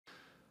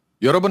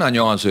여러분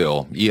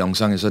안녕하세요. 이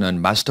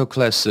영상에서는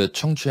마스터클래스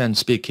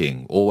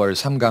청취&스피킹 5월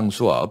 3강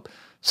수업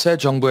새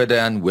정부에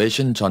대한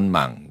외신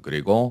전망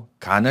그리고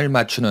간을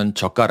맞추는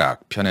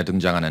젓가락 편에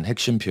등장하는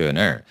핵심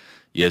표현을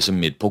예습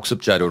및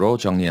복습 자료로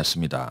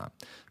정리했습니다.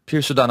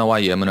 필수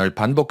단어와 예문을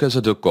반복해서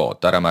듣고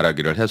따라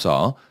말하기를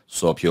해서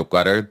수업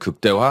효과를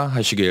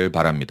극대화하시길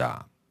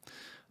바랍니다.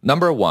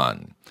 Number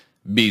 1.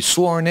 Be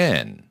sworn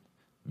in.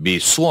 Be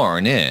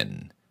sworn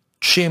in.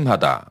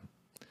 취임하다.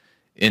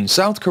 In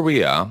South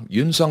Korea,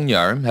 Yoon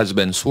Suk-yeol has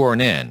been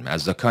sworn in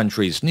as the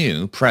country's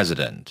new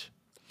president.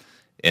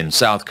 In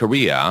South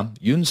Korea,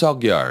 Yoon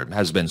Suk-yeol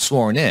has been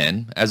sworn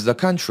in as the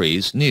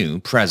country's new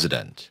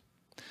president.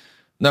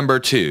 Number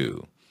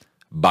 2.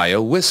 By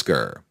a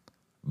whisker.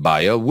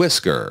 By a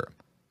whisker.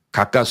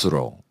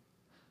 가까스로.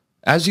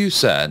 As you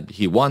said,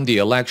 he won the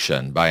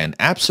election by an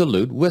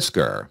absolute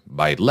whisker,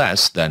 by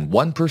less than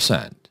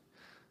 1%.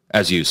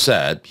 As you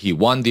said, he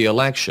won the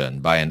election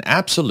by an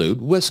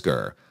absolute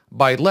whisker,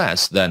 by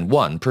less than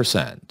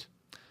 1%.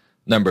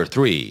 Number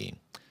 3.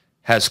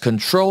 Has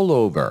control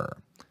over.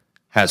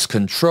 Has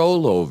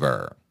control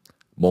over.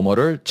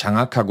 뭐뭐를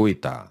장악하고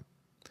있다.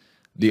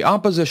 The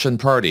opposition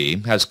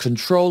party has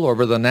control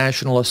over the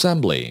National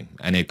Assembly,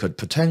 and it could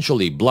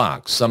potentially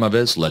block some of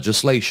its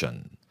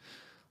legislation.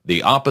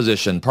 The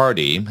opposition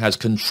party has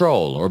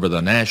control over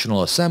the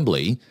National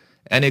Assembly,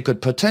 and it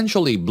could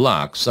potentially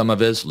block some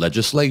of its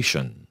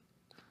legislation.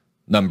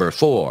 Number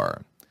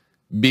 4.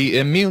 Be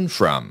immune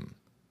from.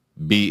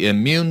 Be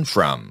immune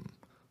from.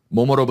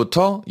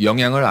 뭐뭐로부터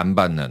영향을 안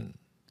받는.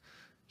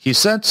 He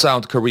said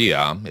South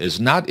Korea is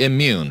not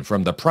immune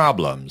from the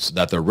problems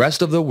that the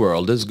rest of the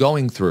world is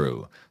going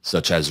through,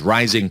 such as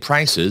rising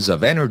prices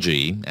of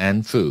energy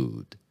and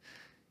food.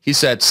 He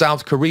said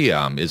South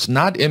Korea is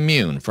not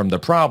immune from the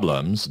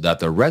problems that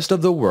the rest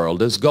of the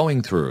world is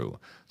going through,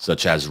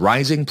 such as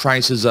rising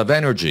prices of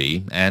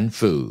energy and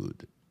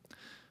food.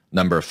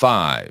 Number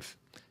 5.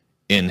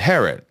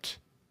 Inherit.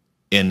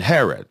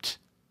 Inherit.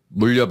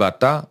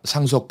 물려받다,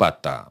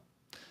 상속받다.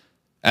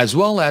 As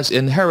well as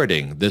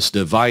inheriting this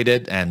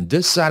divided and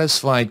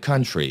dissatisfied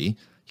country,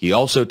 he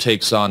also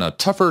takes on a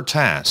tougher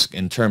task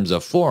in terms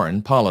of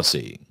foreign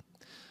policy.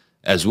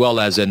 As well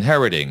as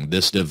inheriting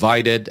this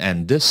divided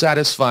and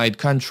dissatisfied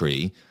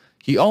country,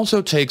 he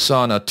also takes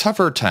on a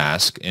tougher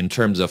task in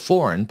terms of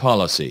foreign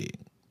policy.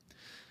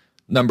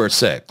 Number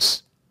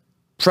 6.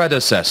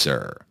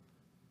 Predecessor.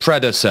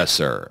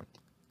 Predecessor.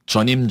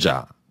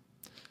 전임자.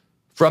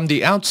 From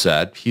the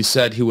outset, he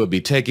said he would be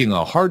taking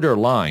a harder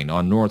line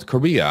on North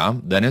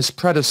Korea than his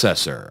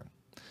predecessor.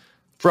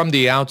 From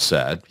the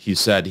outset, he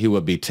said he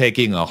would be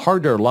taking a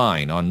harder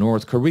line on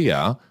North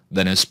Korea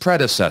than his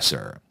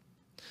predecessor.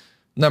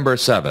 Number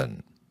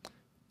 7.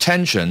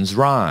 Tensions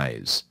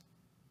rise.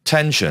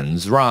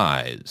 Tensions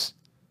rise.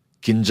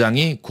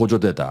 긴장이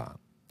고조되다.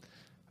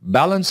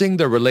 Balancing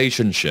the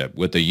relationship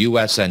with the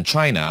U.S. and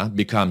China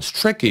becomes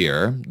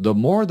trickier the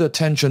more the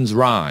tensions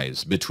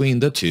rise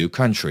between the two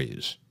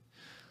countries.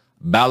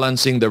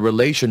 Balancing the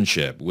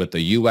relationship with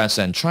the U.S.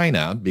 and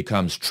China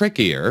becomes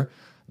trickier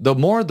the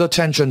more the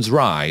tensions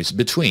rise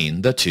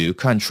between the two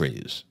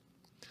countries.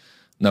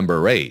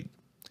 Number 8.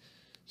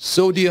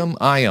 Sodium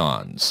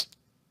ions.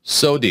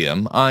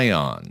 Sodium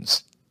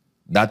ions.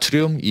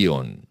 나트륨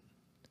이온.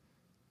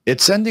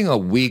 It's sending a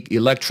weak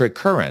electric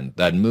current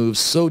that moves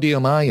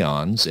sodium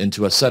ions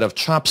into a set of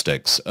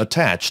chopsticks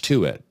attached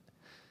to it.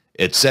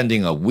 It's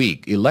sending a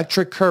weak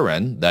electric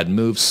current that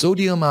moves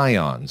sodium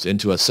ions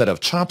into a set of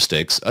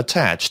chopsticks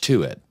attached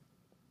to it.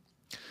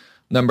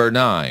 Number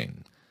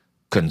 9.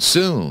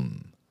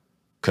 Consume.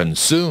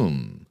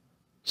 Consume.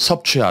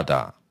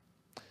 섭취하다.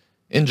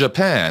 In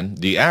Japan,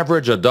 the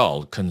average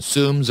adult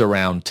consumes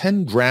around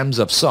 10 grams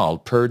of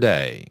salt per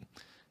day.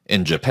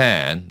 In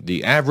Japan,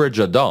 the average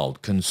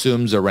adult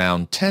consumes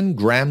around 10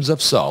 grams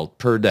of salt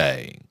per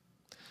day.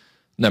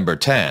 Number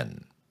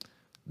 10.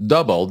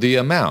 Double the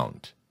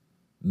amount.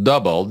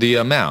 Double the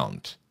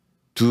amount.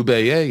 두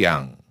배의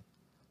양.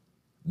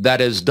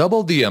 That is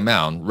double the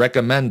amount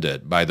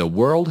recommended by the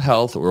World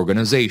Health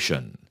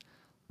Organization.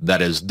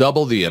 That is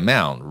double the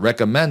amount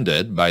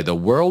recommended by the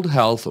World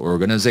Health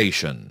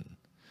Organization.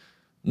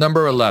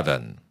 Number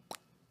 11.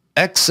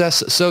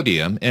 Excess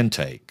sodium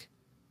intake.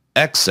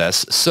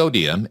 Excess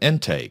sodium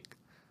intake.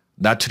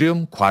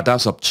 나트륨 과다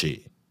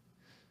섭취.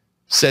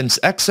 Since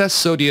excess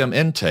sodium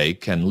intake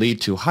can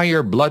lead to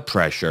higher blood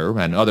pressure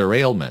and other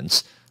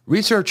ailments,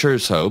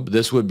 researchers hope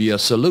this would be a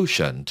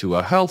solution to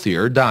a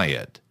healthier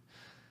diet.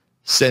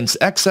 Since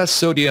excess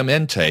sodium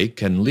intake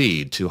can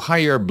lead to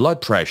higher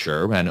blood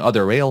pressure and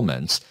other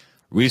ailments,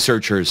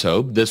 researchers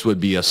hope this would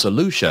be a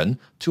solution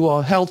to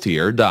a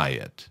healthier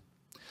diet.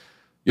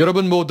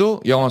 여러분 모두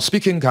영어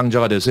스피킹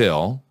강자가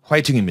되세요.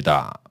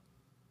 화이팅입니다.